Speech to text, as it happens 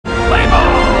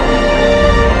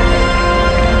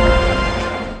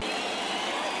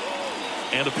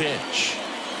And a pitch.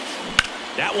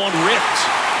 That one ripped.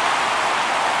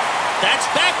 That's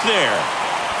back there.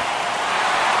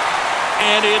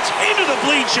 And it's into the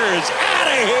bleachers. Out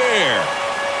of here.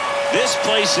 This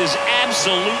place is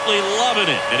absolutely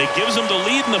loving it. And it gives them the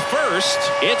lead in the first.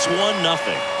 It's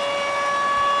 1-0.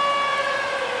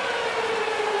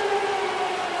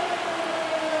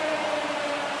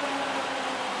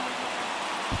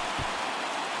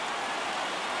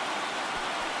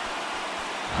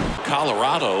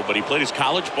 Colorado, but he played his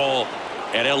college ball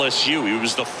at LSU. He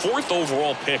was the 4th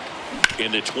overall pick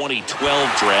in the 2012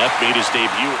 draft, made his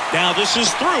debut. Now this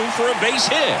is through for a base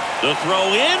hit. The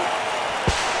throw in,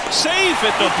 safe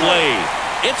at the plate.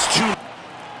 It's 2.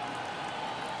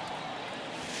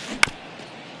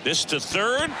 This to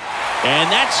third, and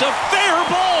that's a fair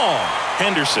ball.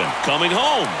 Henderson coming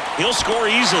home. He'll score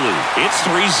easily. It's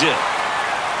 3-0.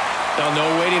 Now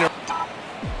no waiting.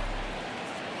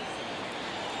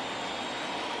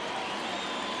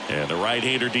 And the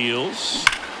right-hander deals.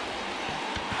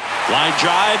 Line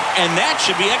drive, and that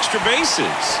should be extra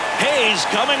bases. Hayes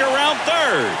coming around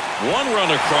third. 1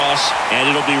 run across,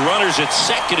 and it'll be runners at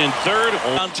second and third.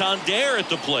 Santander at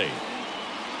the plate.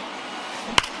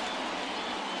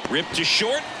 Ripped to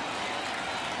short.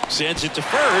 Sends it to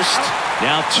first.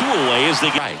 Now 2 away as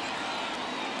they get right.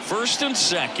 First and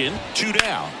second, 2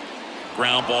 down.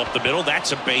 Ground ball up the middle.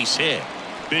 That's a base hit.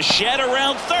 Bichette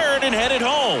around third and headed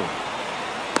home.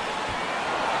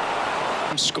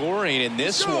 Scoring in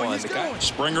this one.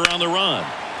 Springer on the run.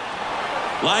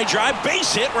 Line drive,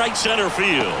 base hit, right center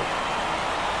field.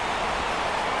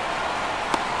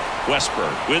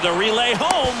 Westberg with a relay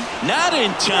home. Not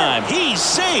in time. He's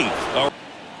safe.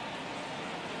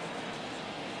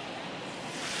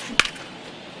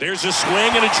 There's a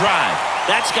swing and a drive.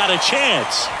 That's got a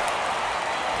chance.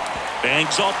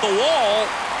 Bangs off the wall.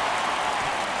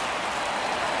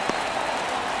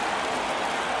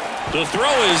 The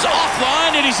throw is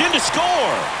offline, and he's in to score.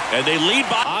 And they lead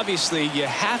by. Obviously, you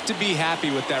have to be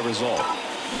happy with that result.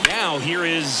 Now here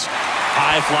is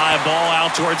high fly ball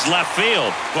out towards left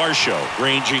field. Varsho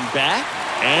ranging back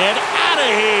and out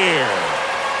of here.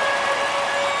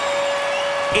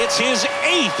 It's his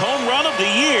 8th home run of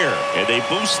the year, and they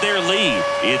boost their lead.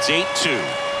 It's 8-2.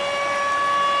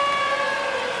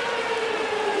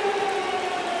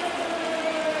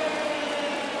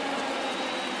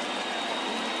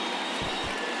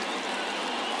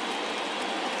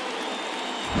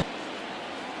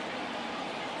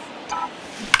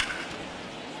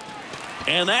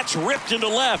 And that's ripped into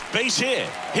left. Base hit.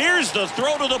 Here's the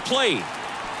throw to the plate.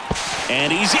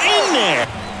 And he's in there.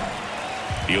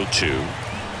 Field 2.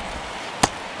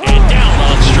 And down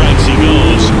on strikes he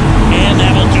goes. And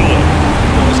that'll do it.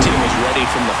 Well, his team was ready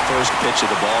from the first pitch of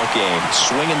the ball game.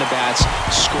 Swinging the bats,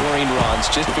 scoring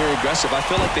runs, just very aggressive. I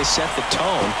feel like they set the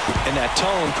tone, and that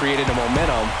tone created a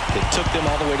momentum that took them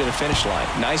all the way to the finish line.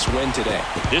 Nice win today.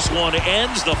 This one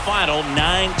ends the final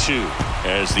 9-2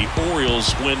 as the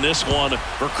Orioles win this one.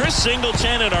 For Chris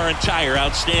Singleton and our entire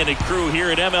outstanding crew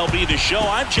here at MLB The Show,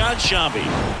 I'm John Shambi.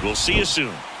 We'll see you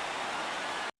soon.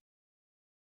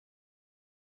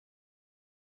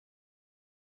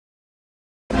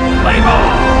 Play ball.